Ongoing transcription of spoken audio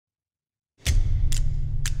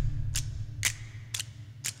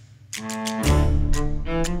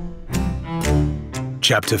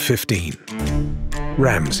Chapter 15.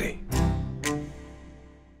 Ramsay.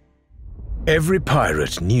 Every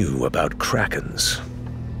pirate knew about krakens.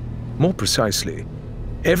 More precisely,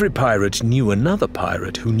 every pirate knew another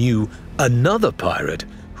pirate who knew another pirate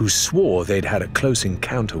who swore they'd had a close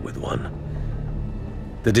encounter with one.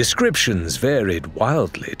 The descriptions varied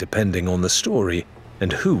wildly depending on the story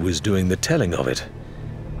and who was doing the telling of it,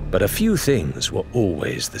 but a few things were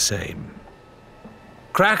always the same.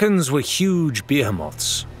 Krakens were huge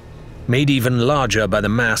behemoths, made even larger by the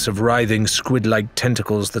mass of writhing squid-like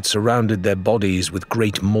tentacles that surrounded their bodies with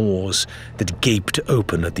great maws that gaped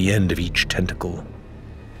open at the end of each tentacle.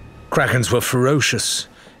 Krakens were ferocious,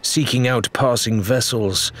 seeking out passing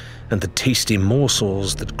vessels and the tasty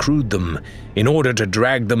morsels that crewed them in order to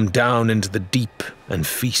drag them down into the deep and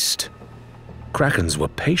feast. Krakens were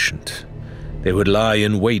patient. They would lie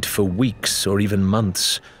in wait for weeks or even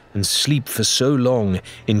months, and sleep for so long,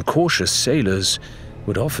 incautious sailors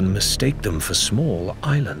would often mistake them for small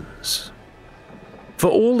islands. For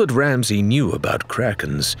all that Ramsay knew about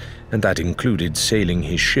krakens, and that included sailing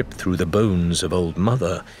his ship through the bones of Old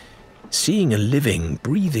Mother, seeing a living,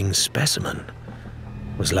 breathing specimen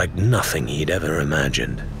was like nothing he'd ever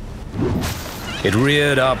imagined. It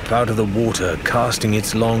reared up out of the water, casting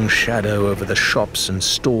its long shadow over the shops and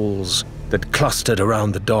stalls that clustered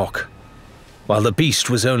around the dock. While the beast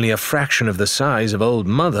was only a fraction of the size of Old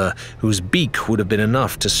Mother, whose beak would have been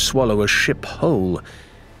enough to swallow a ship whole,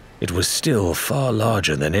 it was still far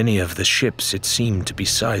larger than any of the ships it seemed to be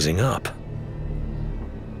sizing up.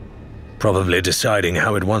 Probably deciding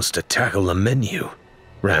how it wants to tackle the menu,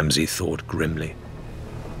 Ramsay thought grimly.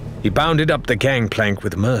 He bounded up the gangplank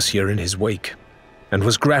with Mercia in his wake, and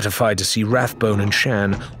was gratified to see Rathbone and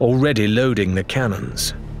Shan already loading the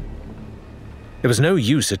cannons. There was no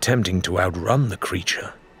use attempting to outrun the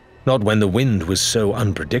creature, not when the wind was so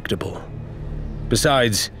unpredictable.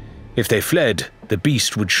 Besides, if they fled, the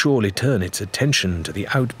beast would surely turn its attention to the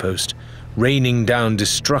outpost, raining down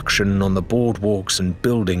destruction on the boardwalks and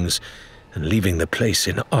buildings and leaving the place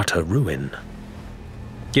in utter ruin.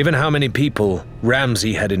 Given how many people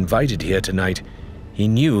Ramsay had invited here tonight, he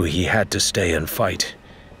knew he had to stay and fight,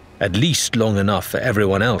 at least long enough for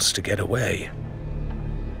everyone else to get away.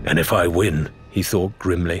 And if I win, he thought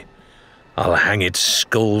grimly, I'll hang its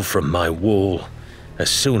skull from my wall, as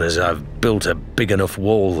soon as I've built a big enough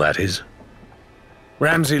wall, that is.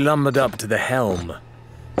 Ramsay lumbered up to the helm,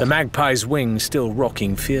 the magpie's wings still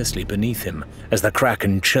rocking fiercely beneath him as the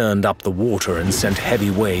kraken churned up the water and sent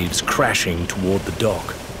heavy waves crashing toward the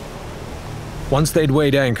dock. Once they'd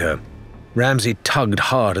weighed anchor, Ramsay tugged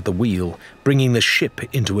hard at the wheel, bringing the ship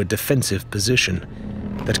into a defensive position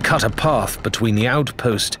that cut a path between the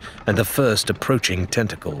outpost and the first approaching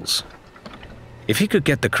tentacles. If he could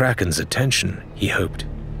get the kraken's attention, he hoped,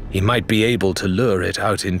 he might be able to lure it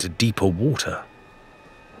out into deeper water.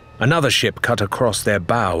 Another ship cut across their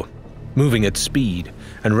bow, moving at speed,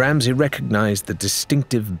 and Ramsay recognized the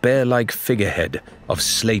distinctive bear-like figurehead of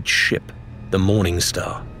Slate's ship, the Morning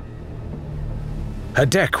Star. Her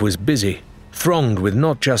deck was busy, thronged with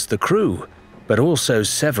not just the crew, but also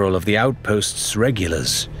several of the outpost's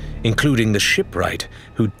regulars, including the shipwright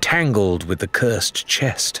who tangled with the cursed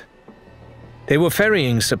chest. They were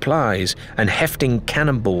ferrying supplies and hefting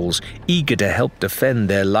cannonballs, eager to help defend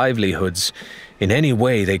their livelihoods in any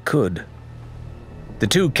way they could. The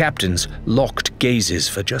two captains locked gazes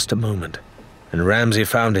for just a moment, and Ramsay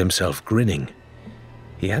found himself grinning.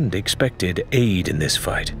 He hadn't expected aid in this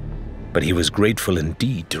fight, but he was grateful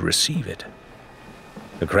indeed to receive it.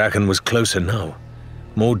 The kraken was closer now,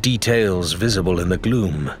 more details visible in the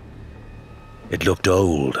gloom. It looked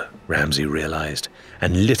old, Ramsay realized,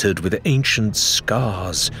 and littered with ancient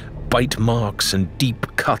scars, bite marks, and deep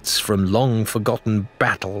cuts from long-forgotten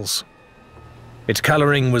battles. Its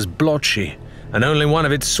coloring was blotchy, and only one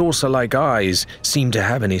of its saucer-like eyes seemed to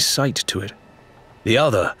have any sight to it. The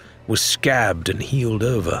other was scabbed and healed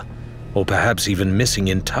over, or perhaps even missing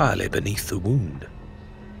entirely beneath the wound.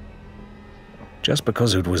 Just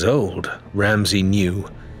because it was old, Ramsay knew,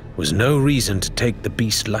 was no reason to take the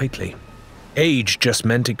beast lightly. Age just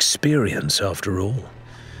meant experience, after all.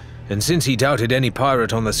 And since he doubted any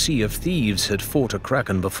pirate on the Sea of Thieves had fought a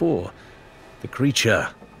kraken before, the creature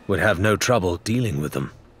would have no trouble dealing with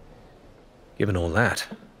them. Given all that,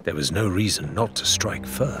 there was no reason not to strike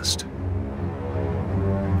first.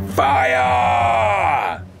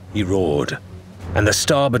 "Fire!" he roared, and the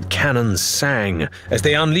starboard cannons sang as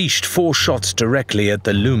they unleashed 4 shots directly at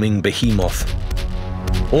the looming behemoth.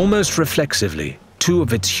 Almost reflexively, 2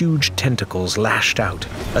 of its huge tentacles lashed out,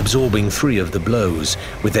 absorbing 3 of the blows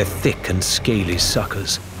with their thick and scaly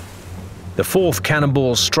suckers. The fourth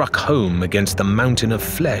cannonball struck home against the mountain of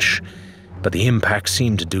flesh, but the impact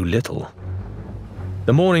seemed to do little.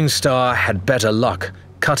 The Morning Star had better luck,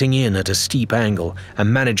 cutting in at a steep angle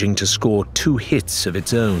and managing to score 2 hits of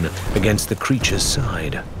its own against the creature's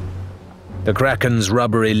side. The Kraken's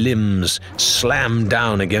rubbery limbs slammed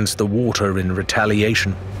down against the water in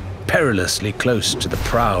retaliation, perilously close to the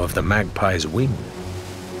prow of the magpie's wing.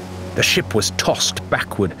 The ship was tossed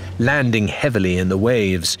backward, landing heavily in the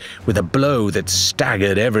waves, with a blow that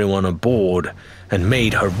staggered everyone aboard and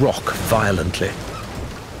made her rock violently.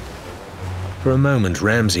 For a moment,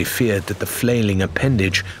 Ramsay feared that the flailing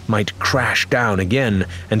appendage might crash down again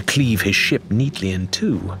and cleave his ship neatly in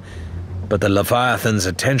two. But the Leviathan's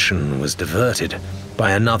attention was diverted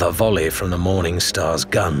by another volley from the Morning Star's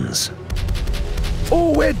guns.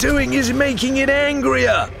 "All we're doing is making it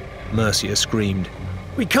angrier!" Mercia screamed.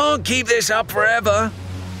 "We can't keep this up forever!"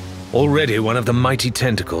 Already one of the mighty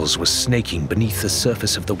tentacles was snaking beneath the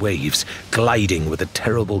surface of the waves, gliding with a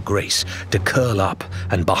terrible grace to curl up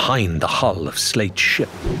and behind the hull of Slate's ship.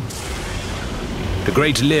 The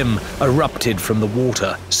great limb erupted from the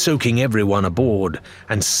water, soaking everyone aboard,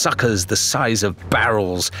 and suckers the size of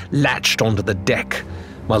barrels latched onto the deck,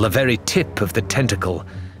 while the very tip of the tentacle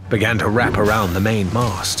began to wrap around the main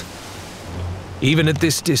mast. Even at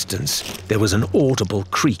this distance, there was an audible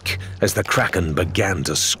creak as the Kraken began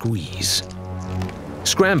to squeeze.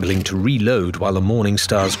 Scrambling to reload while the Morning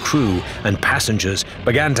Star's crew and passengers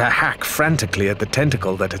began to hack frantically at the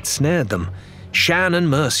tentacle that had snared them, Shan and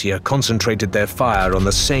Mercia concentrated their fire on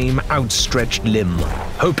the same outstretched limb,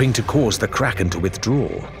 hoping to cause the Kraken to withdraw.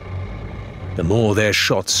 The more their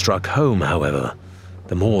shots struck home, however,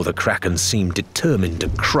 the more the Kraken seemed determined to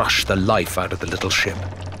crush the life out of the little ship.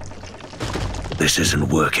 "This isn't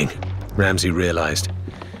working," Ramsay realized.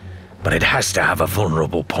 "But it has to have a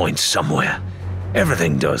vulnerable point somewhere.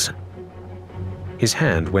 Everything does." His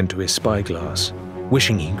hand went to his spyglass,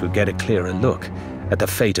 wishing he could get a clearer look at the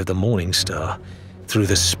fate of the Morning Star through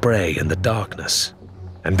the spray and the darkness.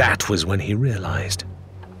 And that was when he realized.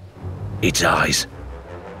 "Its eyes.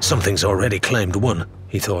 Something's already claimed one,"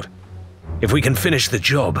 he thought. "If we can finish the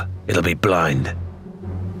job, it'll be blind."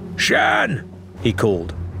 "Shan!" he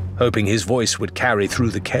called, hoping his voice would carry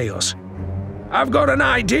through the chaos. "I've got an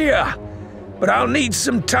idea, but I'll need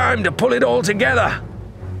some time to pull it all together.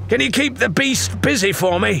 Can you keep the beast busy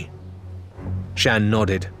for me?" Shan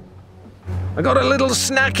nodded. "I got a little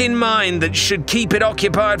snack in mind that should keep it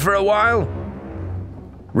occupied for a while."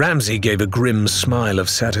 Ramsay gave a grim smile of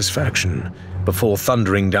satisfaction before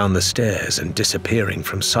thundering down the stairs and disappearing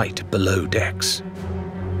from sight below decks.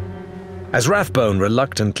 As Rathbone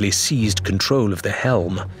reluctantly seized control of the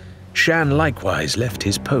helm, Shan likewise left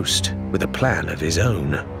his post with a plan of his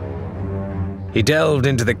own. He delved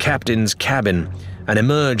into the captain's cabin and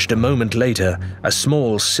emerged a moment later, a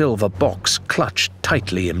small silver box clutched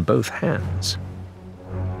tightly in both hands.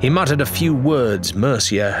 He muttered a few words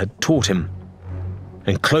Mercia had taught him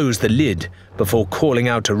and closed the lid before calling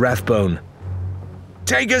out to Rathbone.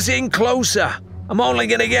 "Take us in closer. I'm only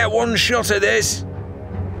gonna get one shot at this."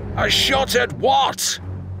 "A shot at what?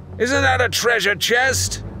 Isn't that a treasure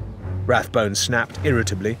chest?" Rathbone snapped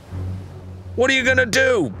irritably. "What are you gonna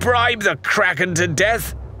do? Bribe the Kraken to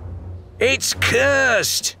death?" "It's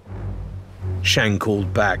cursed!" Shan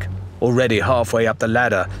called back, already halfway up the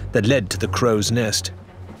ladder that led to the crow's nest.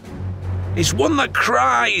 "It's one that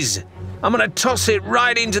cries. I'm gonna toss it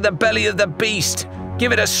right into the belly of the beast.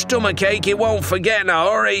 Give it a stomachache it won't forget in a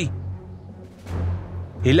hurry."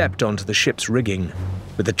 He leapt onto the ship's rigging,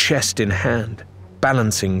 with the chest in hand,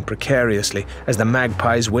 balancing precariously as the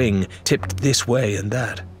magpie's wing tipped this way and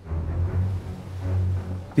that.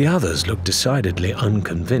 The others looked decidedly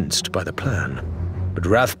unconvinced by the plan, but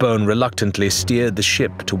Rathbone reluctantly steered the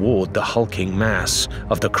ship toward the hulking mass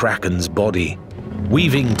of the Kraken's body,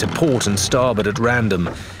 weaving to port and starboard at random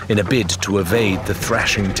in a bid to evade the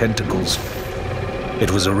thrashing tentacles.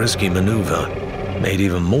 It was a risky maneuver, made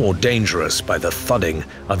even more dangerous by the thudding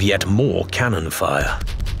of yet more cannon fire.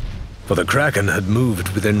 For the Kraken had moved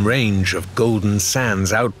within range of Golden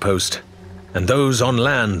Sands outpost, and those on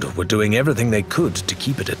land were doing everything they could to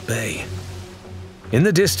keep it at bay. In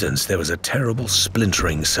the distance there was a terrible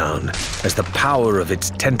splintering sound as the power of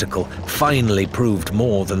its tentacle finally proved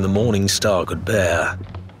more than the Morning Star could bear.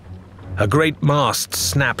 Her great mast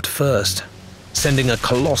snapped first, sending a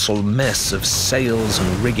colossal mess of sails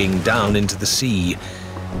and rigging down into the sea,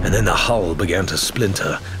 and then the hull began to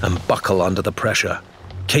splinter and buckle under the pressure,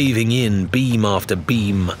 caving in beam after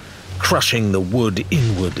beam, crushing the wood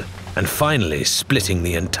inward, and finally splitting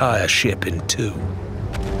the entire ship in two.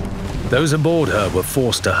 Those aboard her were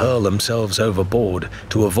forced to hurl themselves overboard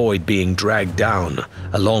to avoid being dragged down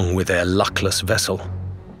along with their luckless vessel.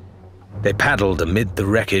 They paddled amid the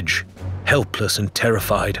wreckage, helpless and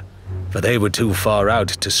terrified, for they were too far out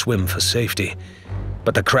to swim for safety,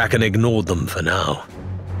 but the Kraken ignored them for now.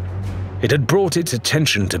 It had brought its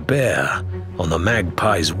attention to bear on the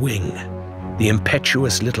Magpie's wing, the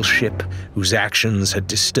impetuous little ship whose actions had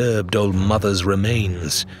disturbed Old Mother's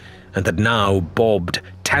remains, and that now bobbed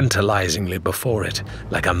tantalizingly before it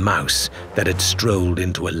like a mouse that had strolled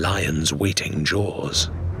into a lion's waiting jaws.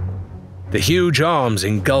 The huge arms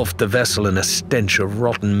engulfed the vessel in a stench of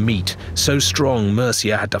rotten meat, so strong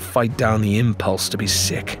Mercia had to fight down the impulse to be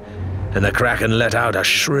sick, and the Kraken let out a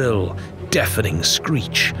shrill, deafening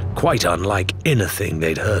screech, quite unlike anything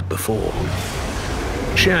they'd heard before.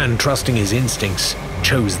 Shan, trusting his instincts,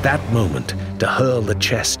 chose that moment to hurl the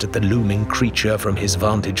chest at the looming creature from his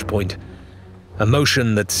vantage point, a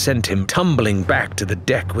motion that sent him tumbling back to the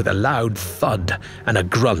deck with a loud thud and a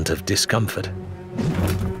grunt of discomfort.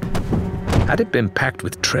 Had it been packed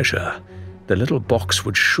with treasure, the little box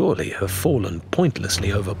would surely have fallen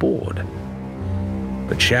pointlessly overboard.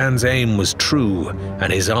 But Shan's aim was true,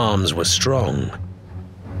 and his arms were strong.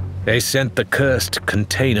 They sent the cursed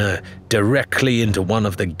container directly into one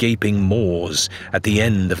of the gaping maws at the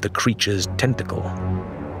end of the creature's tentacle.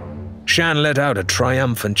 Shan let out a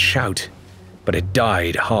triumphant shout, but it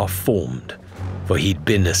died half-formed, for he'd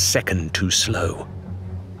been a second too slow.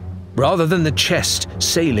 Rather than the chest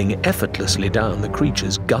sailing effortlessly down the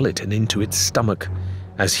creature's gullet and into its stomach,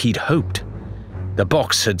 as he'd hoped, the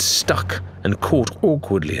box had stuck and caught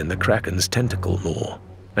awkwardly in the Kraken's tentacle maw,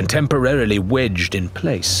 and temporarily wedged in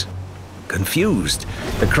place. Confused,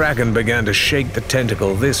 the Kraken began to shake the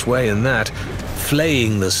tentacle this way and that,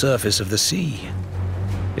 flaying the surface of the sea.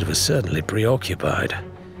 It was certainly preoccupied,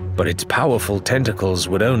 but its powerful tentacles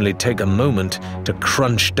would only take a moment to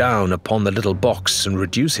crunch down upon the little box and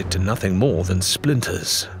reduce it to nothing more than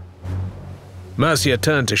splinters. Mercia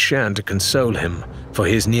turned to Shan to console him for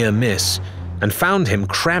his near miss, and found him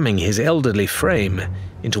cramming his elderly frame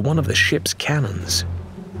into one of the ship's cannons.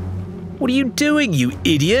 "What are you doing, you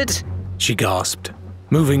idiot?" she gasped,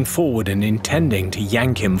 moving forward and intending to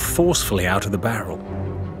yank him forcefully out of the barrel.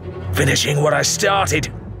 "Finishing what I started,"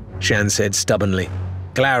 Shan said stubbornly,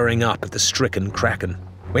 glowering up at the stricken Kraken.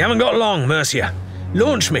 "We haven't got long, Mercia.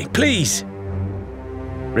 Launch me, please."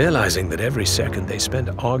 Realizing that every second they spent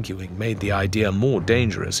arguing made the idea more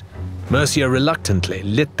dangerous, Mercia reluctantly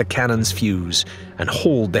lit the cannon's fuse and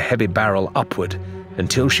hauled the heavy barrel upward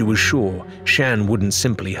until she was sure Shan wouldn't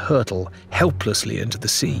simply hurtle helplessly into the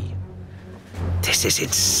sea. "This is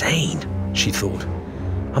insane," she thought.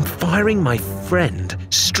 "I'm firing my friend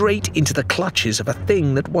straight into the clutches of a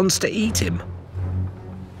thing that wants to eat him."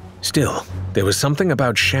 Still, there was something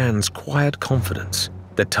about Shan's quiet confidence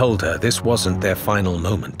that told her this wasn't their final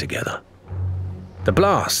moment together. The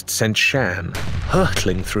blast sent Shan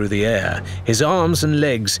hurtling through the air, his arms and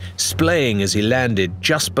legs splaying as he landed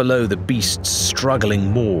just below the beast's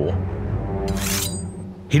struggling maw.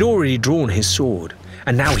 He'd already drawn his sword,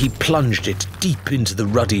 and now he plunged it deep into the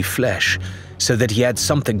ruddy flesh so that he had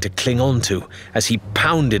something to cling onto as he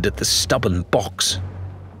pounded at the stubborn box.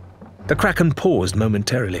 The Kraken paused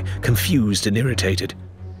momentarily, confused and irritated.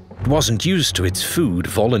 It wasn't used to its food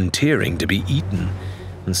volunteering to be eaten,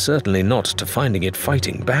 and certainly not to finding it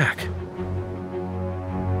fighting back.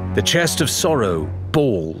 The chest of sorrow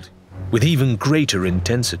bawled with even greater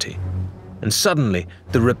intensity, and suddenly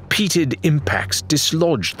the repeated impacts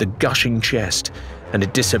dislodged the gushing chest, and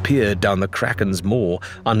it disappeared down the Kraken's maw,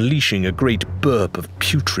 unleashing a great burp of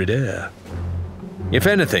putrid air. If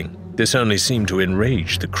anything, this only seemed to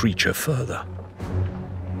enrage the creature further.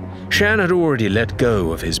 Shan had already let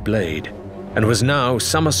go of his blade, and was now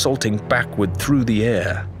somersaulting backward through the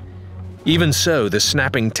air. Even so, the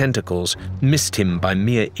snapping tentacles missed him by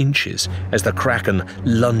mere inches as the Kraken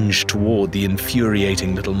lunged toward the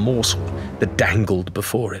infuriating little morsel that dangled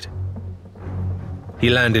before it. He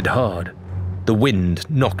landed hard, the wind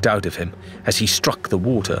knocked out of him as he struck the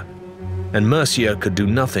water, and Mercia could do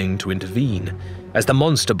nothing to intervene as the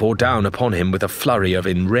monster bore down upon him with a flurry of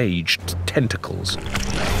enraged tentacles.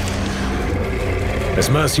 As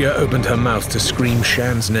Mercia opened her mouth to scream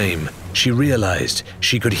Shan's name, she realized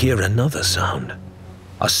she could hear another sound,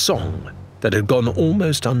 a song that had gone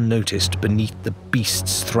almost unnoticed beneath the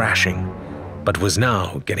beast's thrashing, but was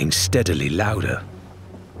now getting steadily louder.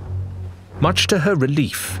 Much to her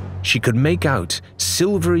relief, she could make out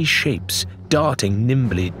silvery shapes darting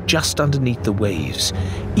nimbly just underneath the waves,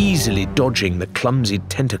 easily dodging the clumsy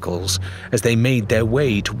tentacles as they made their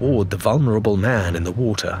way toward the vulnerable man in the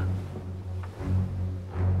water.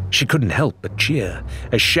 She couldn't help but cheer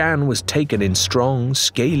as Shan was taken in strong,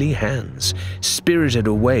 scaly hands, spirited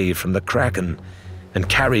away from the kraken, and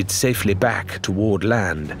carried safely back toward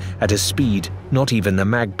land at a speed not even the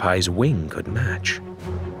magpie's wing could match.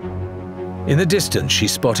 In the distance, she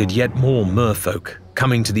spotted yet more merfolk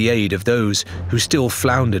coming to the aid of those who still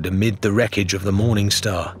floundered amid the wreckage of the Morning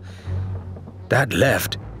Star. That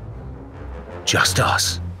left just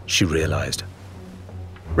us, she realized.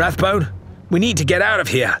 "Rathbone, we need to get out of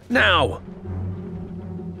here, now!"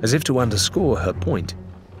 As if to underscore her point,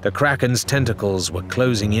 the kraken's tentacles were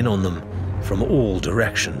closing in on them from all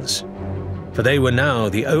directions, for they were now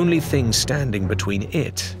the only thing standing between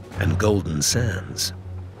it and Golden Sands.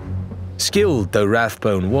 Skilled though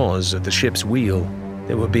Rathbone was at the ship's wheel,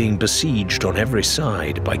 they were being besieged on every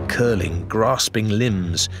side by curling, grasping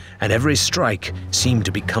limbs, and every strike seemed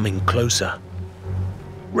to be coming closer.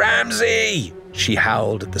 "Ramsay!" she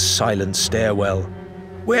howled at the silent stairwell.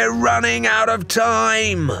 "We're running out of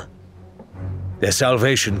time!" Their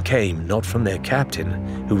salvation came not from their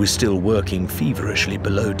captain, who was still working feverishly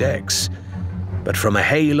below decks, but from a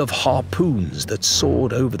hail of harpoons that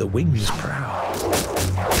soared over the wing's prow.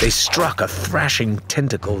 They struck a thrashing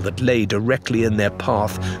tentacle that lay directly in their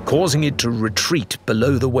path, causing it to retreat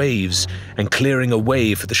below the waves and clearing a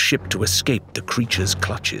way for the ship to escape the creature's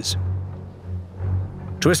clutches.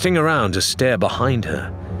 Twisting around to stare behind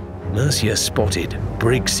her, Mercia spotted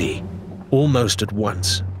Briggsy almost at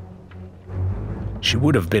once. She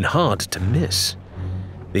would have been hard to miss.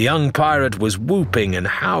 The young pirate was whooping and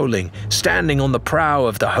howling, standing on the prow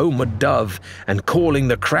of the Homeward Dove and calling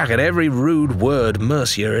the kraken every rude word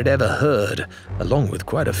Mercia had ever heard, along with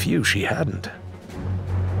quite a few she hadn't.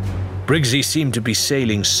 Briggsy seemed to be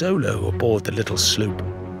sailing solo aboard the little sloop,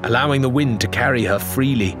 allowing the wind to carry her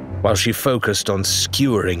freely while she focused on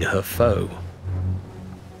skewering her foe.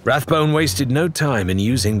 Rathbone wasted no time in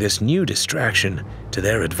using this new distraction to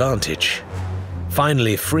their advantage,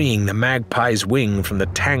 finally freeing the magpie's wing from the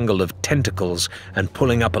tangle of tentacles and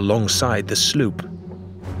pulling up alongside the sloop.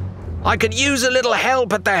 "I could use a little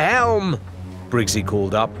help at the helm," Briggsy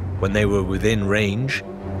called up when they were within range.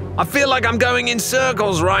 "I feel like I'm going in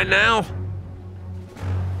circles right now."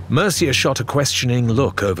 Mercia shot a questioning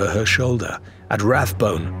look over her shoulder at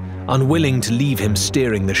Rathbone, unwilling to leave him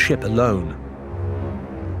steering the ship alone.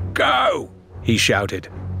 "Go!" he shouted.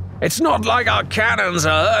 "It's not like our cannons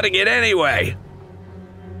are hurting it anyway."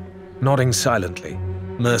 Nodding silently,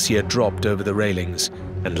 Mercia dropped over the railings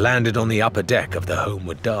and landed on the upper deck of the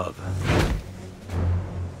Homeward Dove.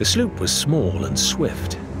 The sloop was small and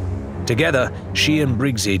swift. Together, she and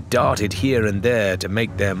Briggsy darted here and there to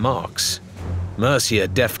make their marks, Mercia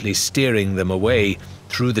deftly steering them away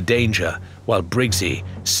through the danger while Briggsy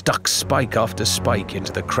stuck spike after spike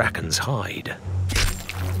into the kraken's hide.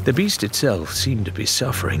 The beast itself seemed to be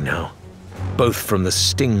suffering now, both from the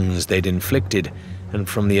stings they'd inflicted and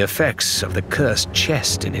from the effects of the cursed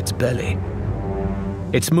chest in its belly.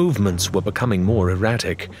 Its movements were becoming more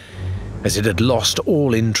erratic, as it had lost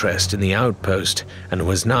all interest in the outpost and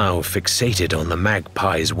was now fixated on the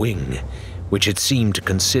magpie's wing, which it seemed to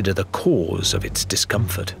consider the cause of its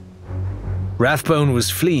discomfort. Rathbone was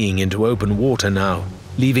fleeing into open water now,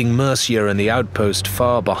 leaving Mercia and the outpost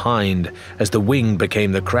far behind as the wing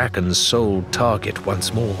became the kraken's sole target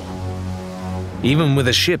once more. Even with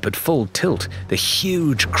the ship at full tilt, the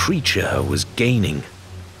huge creature was gaining.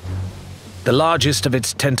 The largest of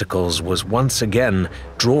its tentacles was once again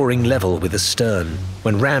drawing level with the stern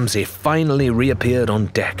when Ramsay finally reappeared on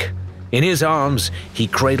deck. In his arms, he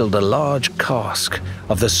cradled a large cask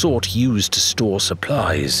of the sort used to store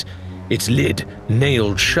supplies, its lid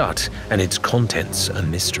nailed shut and its contents a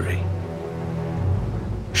mystery.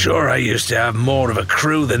 "Sure I used to have more of a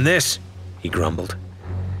crew than this," he grumbled.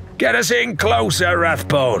 "Get us in closer,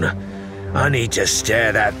 Rathbone. I need to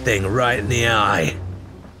stare that thing right in the eye."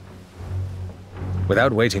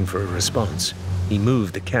 Without waiting for a response, he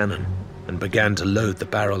moved the cannon and began to load the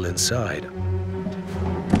barrel inside.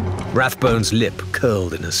 Rathbone's lip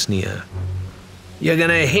curled in a sneer. "You're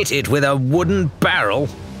gonna hit it with a wooden barrel?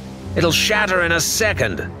 It'll shatter in a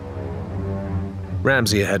second."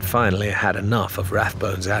 Ramsay had finally had enough of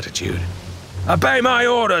Rathbone's attitude. "Obey my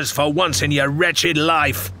orders for once in your wretched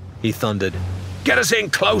life," he thundered. "Get us in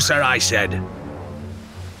closer, I said."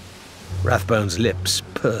 Rathbone's lips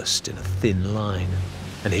pursed in a thin line,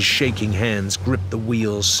 and his shaking hands gripped the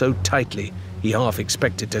wheel so tightly he half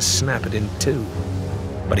expected to snap it in two.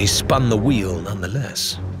 But he spun the wheel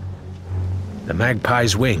nonetheless. The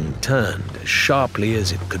magpie's wing turned as sharply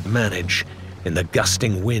as it could manage in the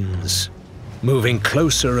gusting winds, moving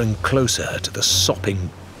closer and closer to the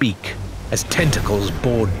sopping beak as tentacles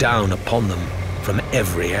bore down upon them, from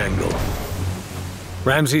every angle.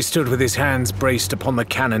 Ramsay stood with his hands braced upon the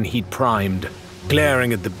cannon he'd primed,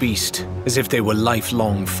 glaring at the beast as if they were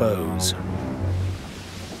lifelong foes.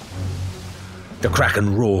 The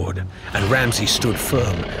kraken roared, and Ramsay stood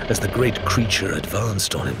firm as the great creature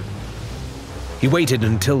advanced on him. He waited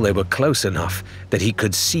until they were close enough that he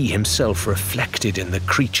could see himself reflected in the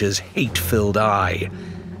creature's hate-filled eye,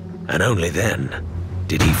 and only then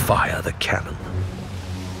did he fire the cannon.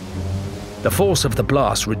 The force of the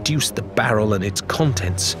blast reduced the barrel and its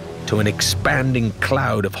contents to an expanding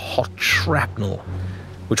cloud of hot shrapnel,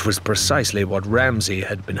 which was precisely what Ramsay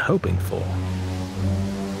had been hoping for.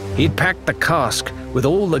 He'd packed the cask with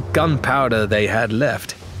all the gunpowder they had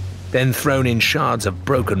left, then thrown in shards of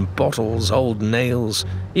broken bottles, old nails,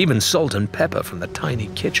 even salt and pepper from the tiny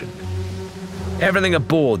kitchen. Everything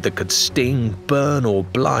aboard that could sting, burn, or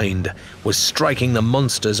blind was striking the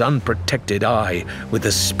monster's unprotected eye with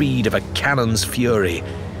the speed of a cannon's fury,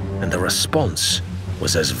 and the response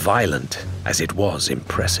was as violent as it was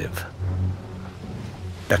impressive.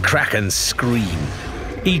 The kraken screamed,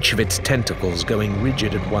 each of its tentacles going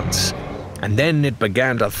rigid at once, and then it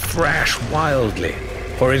began to thrash wildly,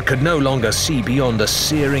 for it could no longer see beyond a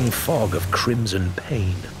searing fog of crimson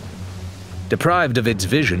pain. Deprived of its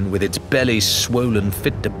vision, with its belly swollen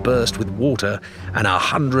fit to burst with water, and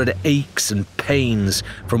 100 aches and pains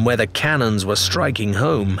from where the cannons were striking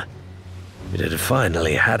home, it had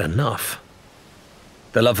finally had enough.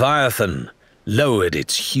 The Leviathan lowered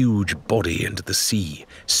its huge body into the sea,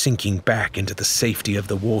 sinking back into the safety of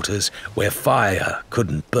the waters where fire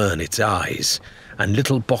couldn't burn its eyes, and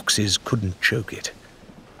little boxes couldn't choke it,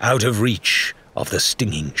 out of reach of the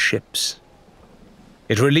stinging ships.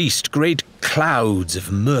 It released great clouds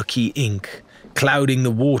of murky ink, clouding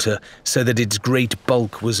the water so that its great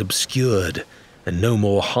bulk was obscured, and no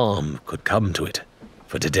more harm could come to it,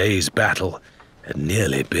 for today's battle had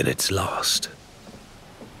nearly been its last.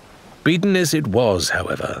 Beaten as it was,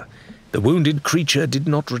 however, the wounded creature did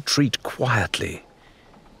not retreat quietly.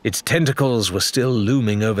 Its tentacles were still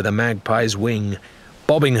looming over the magpie's wing,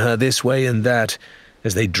 bobbing her this way and that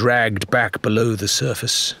as they dragged back below the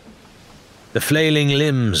surface. The flailing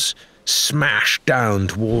limbs smashed down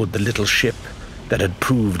toward the little ship that had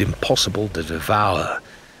proved impossible to devour,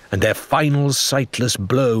 and their final sightless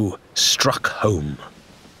blow struck home.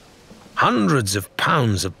 Hundreds of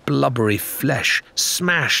pounds of blubbery flesh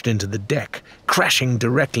smashed into the deck, crashing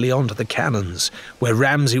directly onto the cannons, where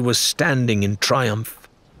Ramsay was standing in triumph.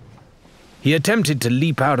 He attempted to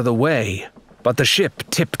leap out of the way, but the ship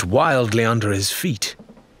tipped wildly under his feet.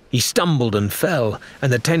 He stumbled and fell,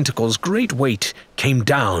 and the tentacle's great weight came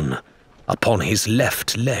down upon his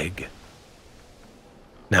left leg.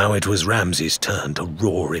 Now it was Ramsay's turn to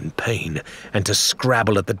roar in pain and to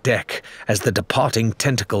scrabble at the deck as the departing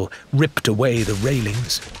tentacle ripped away the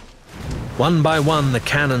railings. One by one, the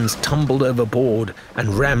cannons tumbled overboard,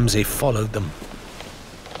 and Ramsay followed them.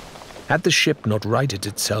 Had the ship not righted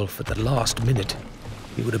itself at the last minute,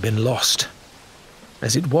 he would have been lost.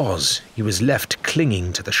 As it was, he was left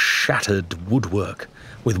clinging to the shattered woodwork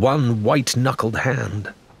with one white-knuckled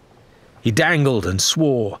hand. He dangled and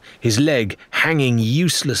swore, his leg hanging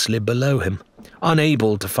uselessly below him,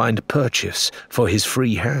 unable to find purchase for his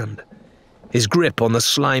free hand. His grip on the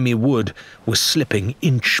slimy wood was slipping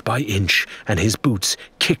inch by inch, and his boots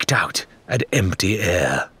kicked out at empty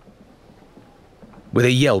air. With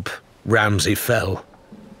a yelp, Ramsay fell,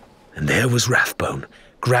 and there was Rathbone,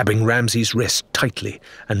 grabbing Ramsay's wrist tightly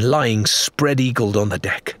and lying spread-eagled on the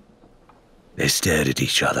deck. They stared at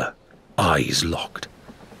each other, eyes locked,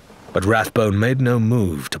 but Rathbone made no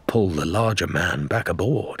move to pull the larger man back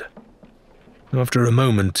aboard. After a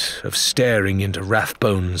moment of staring into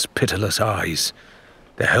Rathbone's pitiless eyes,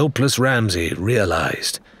 the helpless Ramsay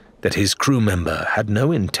realized that his crew member had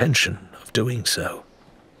no intention of doing so.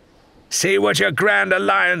 "See what your Grand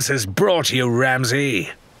Alliance has brought you,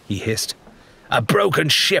 Ramsay," he hissed. "A broken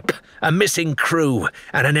ship, a missing crew,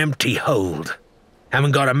 and an empty hold.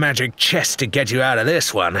 Haven't got a magic chest to get you out of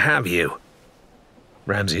this one, have you?"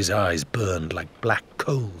 Ramsay's eyes burned like black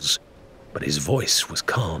coals, but his voice was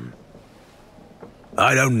calm.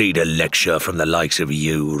 "I don't need a lecture from the likes of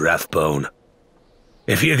you, Rathbone.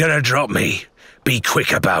 If you're gonna drop me, be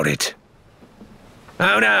quick about it."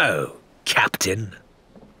 "Oh no, Captain."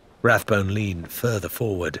 Rathbone leaned further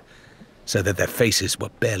forward, so that their faces were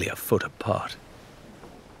barely a foot apart.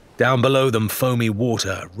 Down below them, foamy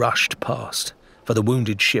water rushed past, for the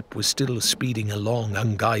wounded ship was still speeding along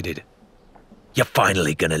unguided. "You're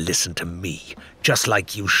finally gonna listen to me, just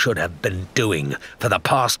like you should have been doing for the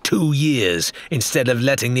past 2 years, instead of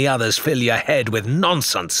letting the others fill your head with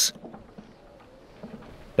nonsense."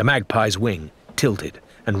 The magpie's wing tilted,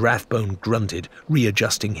 and Rathbone grunted,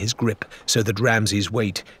 readjusting his grip so that Ramsay's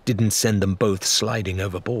weight didn't send them both sliding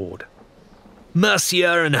overboard.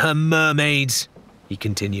 "Mercia and her mermaids," he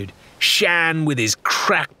continued. "Shan with his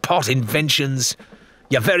crackpot inventions.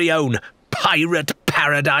 Your very own pirate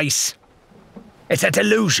paradise. It's a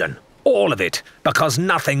delusion, all of it, because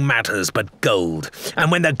nothing matters but gold. And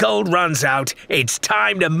when the gold runs out, it's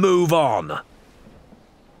time to move on."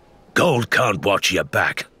 "Gold can't watch your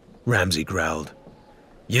back," Ramsay growled.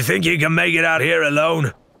 "You think you can make it out here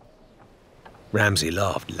alone?" Ramsay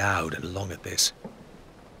laughed loud and long at this.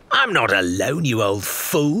 "I'm not alone, you old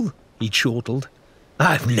fool," he chortled.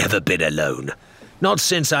 "I've never been alone. Not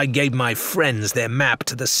since I gave my friends their map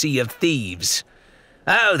to the Sea of Thieves.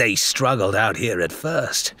 Oh, they struggled out here at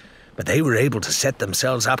first, but they were able to set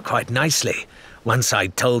themselves up quite nicely once I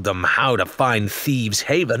told them how to find Thieves'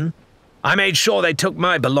 Haven. I made sure they took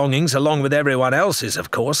my belongings along with everyone else's,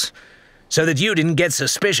 of course, so that you didn't get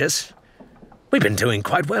suspicious. We've been doing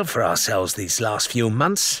quite well for ourselves these last few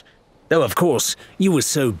months. Though, of course, you were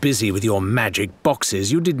so busy with your magic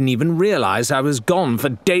boxes you didn't even realize I was gone for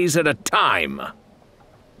days at a time."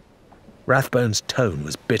 Rathbone's tone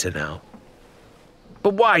was bitter now.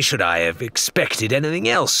 "But why should I have expected anything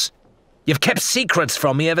else? You've kept secrets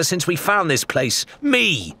from me ever since we found this place.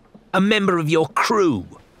 Me, a member of your crew,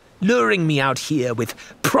 luring me out here with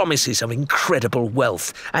promises of incredible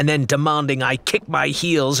wealth, and then demanding I kick my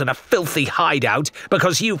heels in a filthy hideout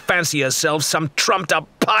because you fancy yourself some trumped-up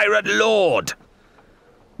pirate lord.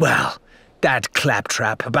 Well, that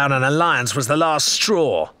claptrap about an alliance was the last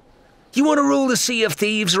straw. You want to rule the Sea of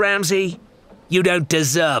Thieves, Ramsay? You don't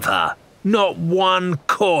deserve her. Not one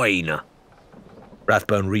coin."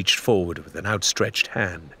 Rathbone reached forward with an outstretched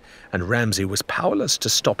hand, and Ramsay was powerless to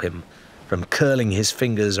stop him from curling his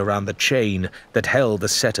fingers around the chain that held the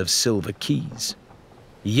set of silver keys.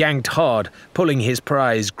 He yanked hard, pulling his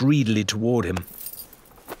prize greedily toward him.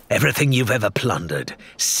 "Everything you've ever plundered,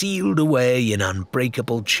 sealed away in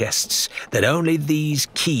unbreakable chests that only these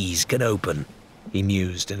keys can open," he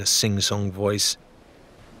mused in a sing-song voice.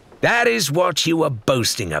 "That is what you were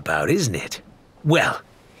boasting about, isn't it? Well,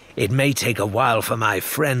 it may take a while for my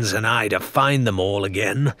friends and I to find them all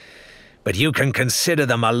again, but you can consider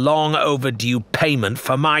them a long overdue payment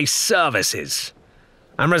for my services.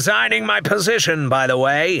 I'm resigning my position, by the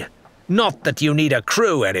way. Not that you need a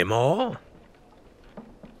crew anymore."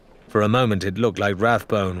 For a moment it looked like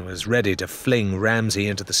Rathbone was ready to fling Ramsay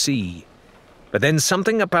into the sea, but then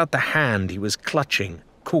something about the hand he was clutching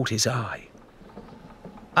caught his eye.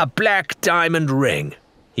 "A black diamond ring,"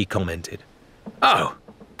 he commented. "Oh,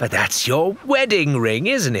 but that's your wedding ring,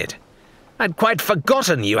 isn't it? I'd quite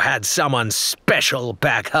forgotten you had someone special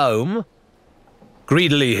back home."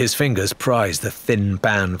 Greedily his fingers prized the thin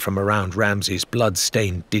band from around Ramsay's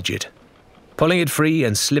blood-stained digit, pulling it free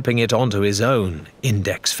and slipping it onto his own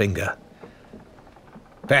index finger.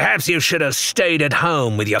 "Perhaps you should have stayed at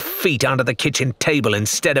home with your feet under the kitchen table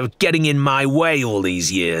instead of getting in my way all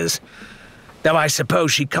these years. Though I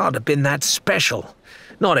suppose she can't have been that special,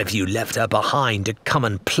 not if you left her behind to come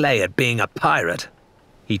and play at being a pirate,"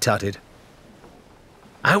 he tutted.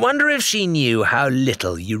 "I wonder if she knew how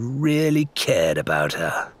little you really cared about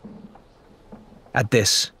her." At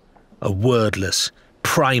this, a wordless,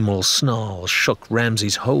 primal snarl shook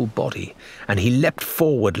Ramsay's whole body, and he leapt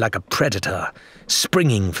forward like a predator,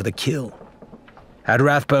 springing for the kill. Had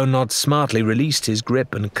Rathbone not smartly released his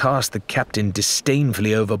grip and cast the captain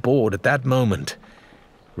disdainfully overboard at that moment,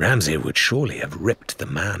 Ramsay would surely have ripped the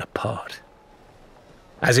man apart.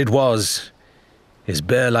 As it was, his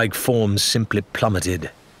bear-like form simply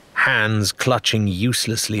plummeted, hands clutching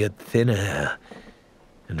uselessly at thin air,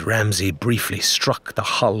 and Ramsay briefly struck the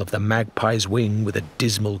hull of the magpie's wing with a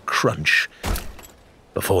dismal crunch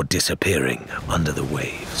before disappearing under the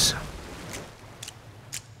waves.